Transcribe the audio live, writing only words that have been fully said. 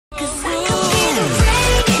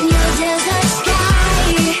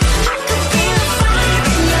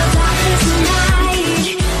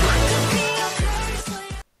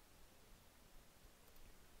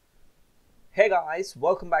Hey guys,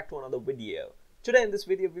 welcome back to another video. Today in this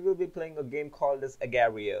video we will be playing a game called as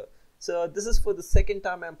Agario. So this is for the second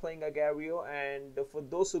time I'm playing Agario, and for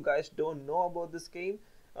those who guys don't know about this game,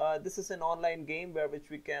 this is an online game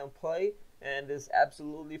which we can play and is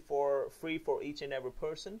absolutely for free for each and every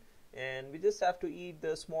person, and we just have to eat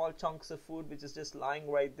the small chunks of food which is just lying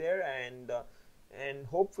right there, and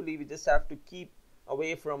hopefully we just have to keep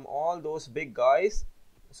away from all those big guys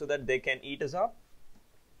so that they can eat us up,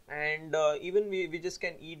 and even we just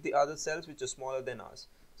can eat the other cells which are smaller than us.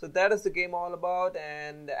 So that is the game all about,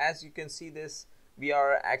 and as you can see this, we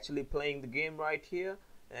are actually playing the game right here,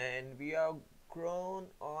 and we are grown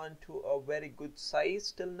on to a very good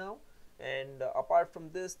size till now. And apart from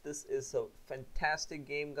this is a fantastic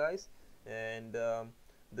game, guys, and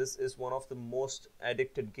this is one of the most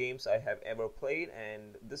addicted games I have ever played,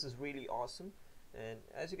 and this is really awesome. And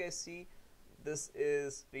as you guys see, this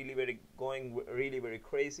is really very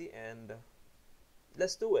crazy, and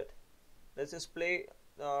let's do it. Let's just play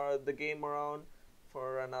the game around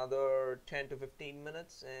for another 10 to 15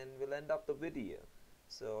 minutes and we'll end up the video.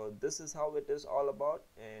 So this is how it is all about,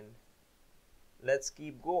 and let's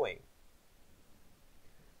keep going.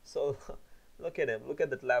 So look at him, look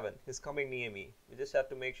at that Levin, he's coming near me. We just have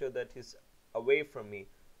to make sure that he's away from me.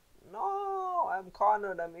 No, I'm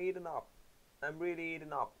cornered, I'm eaten up, I'm really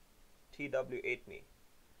eaten up. TW ate me.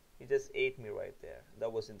 He just ate me right there.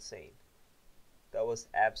 That was insane. That was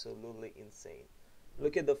absolutely insane.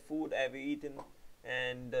 Look at the food I've eaten,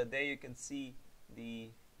 and there you can see the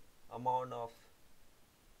amount of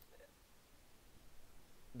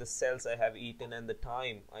the cells I have eaten and the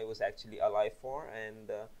time I was actually alive for,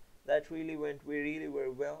 and that really went really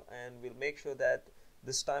very well, and we'll make sure that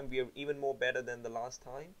this time we are even more better than the last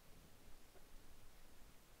time.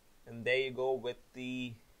 And there you go with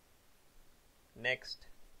the next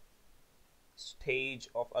stage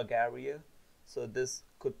of agario. So this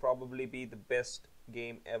could probably be the best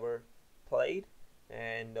game ever played,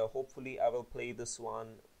 and hopefully I will play this one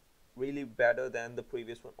really better than the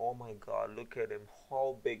previous one. Oh my god, look at him,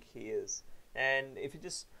 how big he is. And if you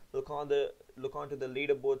just look onto the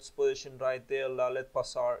leaderboard's position right there, Lalit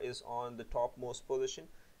Pasar is on the topmost position,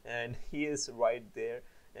 and he is right there,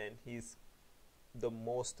 and he's the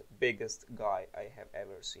most biggest guy I have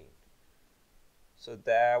ever seen. So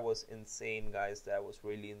that was insane, guys. That was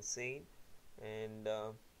really insane, and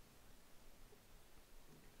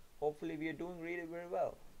hopefully we are doing really very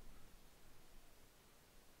well.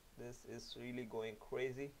 This is really going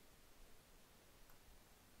crazy.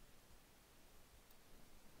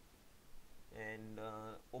 And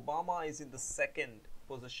Obama is in the second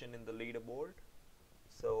position in the leaderboard.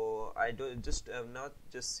 So I have not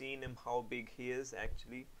just seen him how big he is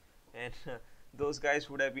actually, and those guys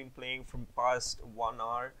would have been playing from past 1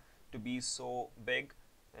 hour to be so big,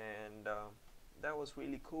 and that was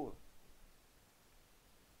really cool.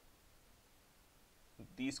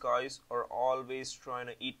 These guys are always trying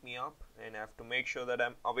to eat me up, and I have to make sure that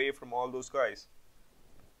I'm away from all those guys.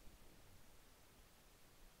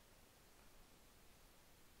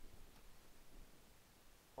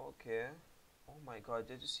 Okay. Oh my god,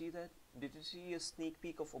 did you see that? Did you see a sneak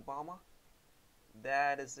peek of Obama?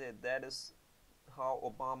 That is it. That is how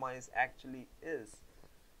Obama is.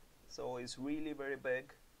 So he's really very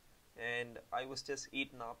big, and I was just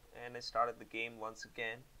eaten up, and I started the game once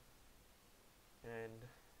again, and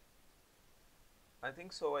I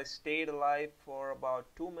think so I stayed alive for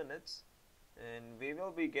about 2 minutes, and we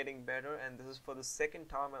will be getting better. And this is for the second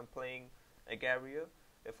time I'm playing Agario.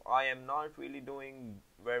 If I am not really doing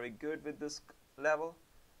very good with this level,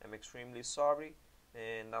 I'm extremely sorry,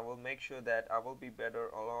 and I will make sure that I will be better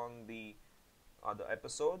along the other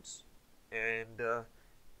episodes. And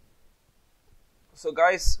so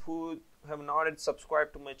guys who have not yet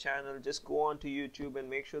subscribed to my channel, just go on to YouTube and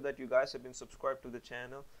make sure that you guys have been subscribed to the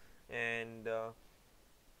channel, and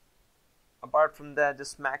apart from that,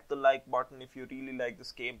 just smack the like button if you really like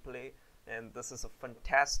this gameplay. And this is a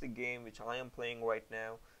fantastic game which I am playing right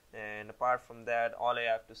now. And apart from that, all I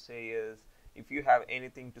have to say is, if you have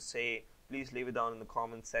anything to say, please leave it down in the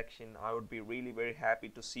comment section. I would be really very happy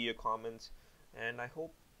to see your comments, and I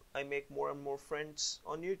hope I make more and more friends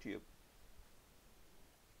on YouTube.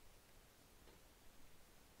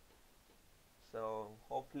 So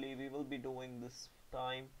hopefully we will be doing this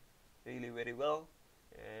time really very well,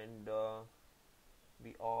 and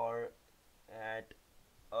we are at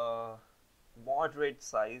a moderate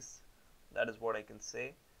size, that is what I can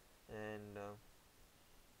say, and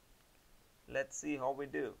let's see how we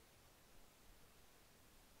do.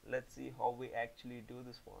 Let's see how we actually do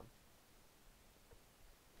this one.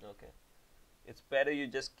 Okay, it's better you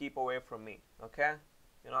just keep away from me, okay?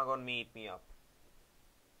 You're not gonna eat me up.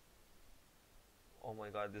 my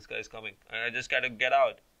god, this guy is coming. I just gotta get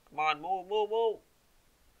out. Come on, move, move, move.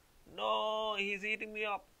 No, he's eating me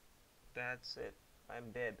up. That's it.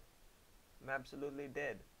 I'm dead. I'm absolutely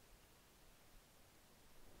dead.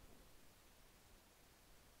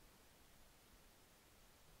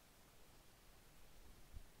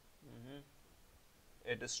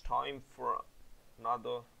 It is time for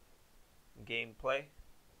another gameplay,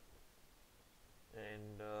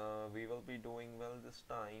 and we will be doing well this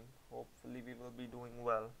time. Hopefully we will be doing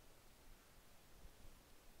well.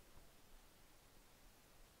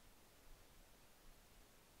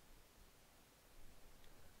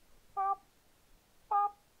 Pop,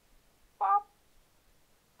 pop, pop,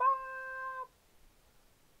 pop.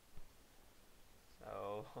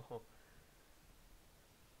 So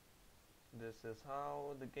this is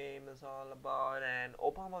how the game is all about, and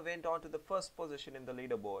Obama went on to the first position in the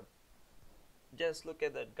leaderboard. Just look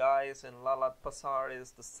at that, guys, and Lalat Pasar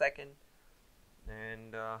is the second.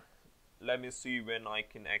 And let me see when I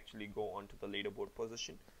can actually go onto the leaderboard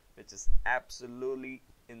position, which is absolutely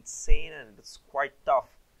insane, and it's quite tough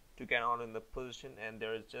to get on in the position. And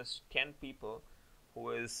there is just 10 people who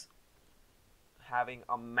is having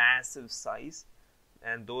a massive size,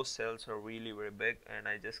 and those cells are really very big, and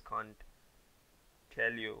I just can't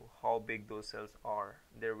tell you how big those cells are.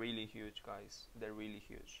 They're really huge, guys. They're really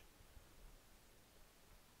huge.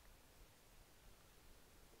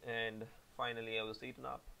 And finally I was eaten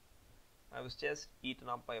up. I was just eaten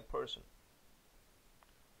up by a person,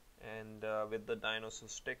 and with the dinosaur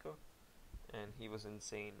sticker, and he was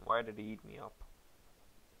insane. Why did he eat me up?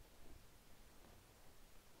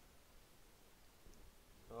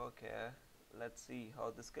 Okay, let's see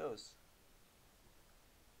how this goes.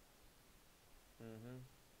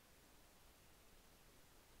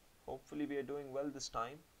 Hopefully we are doing well this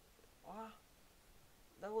time. Ah,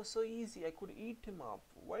 that was so easy. I could eat him up.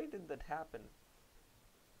 Why did that happen?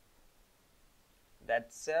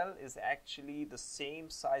 That cell is actually the same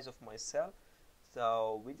size of my cell,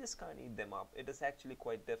 so we just can't eat them up. It is actually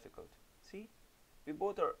quite difficult. See, we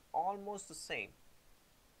both are almost the same,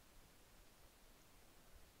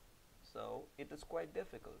 so it is quite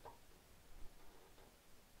difficult.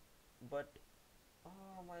 But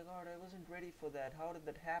oh my god, I wasn't ready for that. How did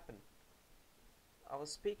that happen? I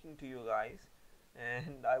was speaking to you guys,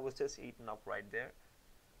 and I was just eaten up right there.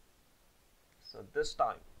 So this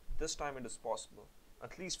time it is possible.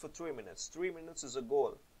 At least for 3 minutes. 3 minutes is a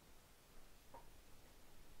goal.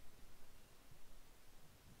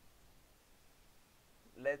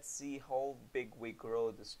 Let's see how big we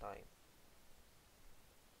grow this time.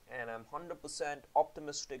 And I'm 100%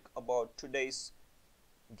 optimistic about today's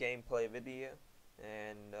gameplay video,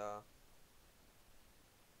 and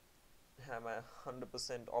I'm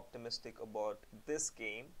 100% optimistic about this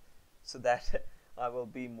game, so that I will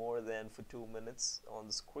be more than for 2 minutes on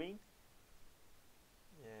the screen.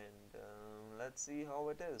 And let's see how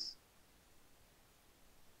it is.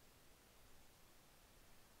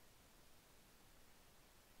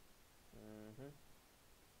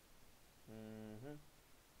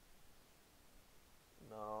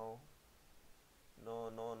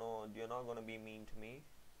 No, no, you're not gonna be mean to me.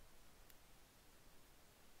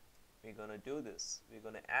 We're gonna do this. We're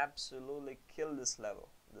gonna absolutely kill this level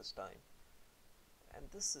this time.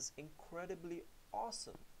 And this is incredibly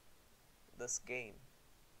awesome. This game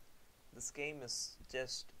is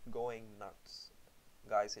just going nuts,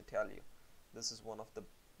 guys. I tell you, this is one of the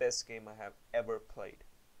best game I have ever played.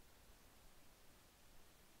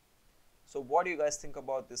 So what do you guys think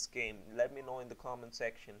about this game? Let me know in the comment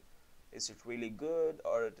section. Is it really good,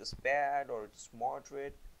 or it is bad, or it is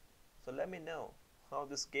moderate? So let me know how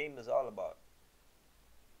this game is all about.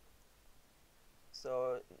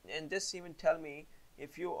 So, and just even tell me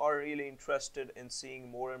if you are really interested in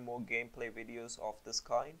seeing more and more gameplay videos of this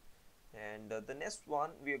kind. And the next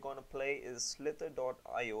one we are going to play is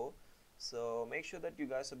slither.io. So make sure that you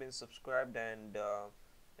guys have been subscribed, and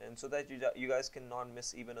so that you guys cannot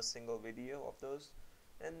miss even a single video of those.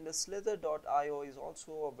 And the slither.io is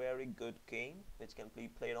also a very good game which can be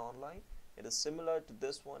played online. It is similar to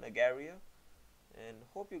this one, agario, and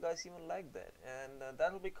hope you guys even like that. And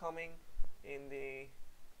that will be coming in the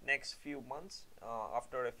next few months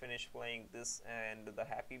after I finish playing this and the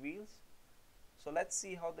Happy Wheels. So let's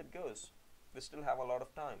see how that goes. We still have a lot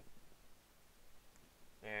of time,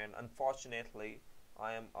 and unfortunately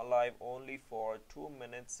I am alive only for 2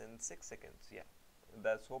 minutes and 6 seconds. Yeah,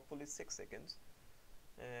 that's hopefully 6 seconds,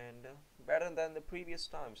 and better than the previous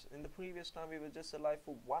times. In the previous time we were just alive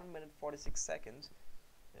for 1 minute 46 seconds,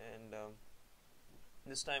 and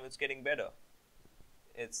this time it's getting better.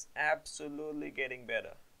 It's absolutely getting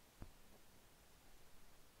better.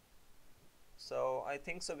 So I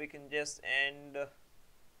think so we can just end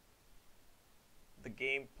the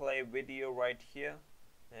gameplay video right here.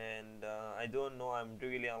 And I don't know, I'm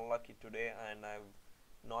really unlucky today and I've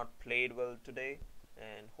not played well today,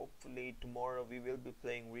 and hopefully tomorrow we will be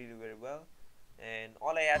playing really very well. And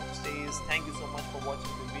all I have to say is thank you so much for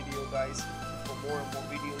watching the video, guys. For more and more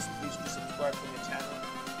videos, please do subscribe to my channel,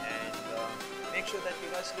 and make sure that you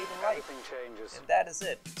guys leave a like. And that is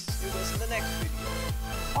it. See you guys in the next video.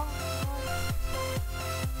 Bye.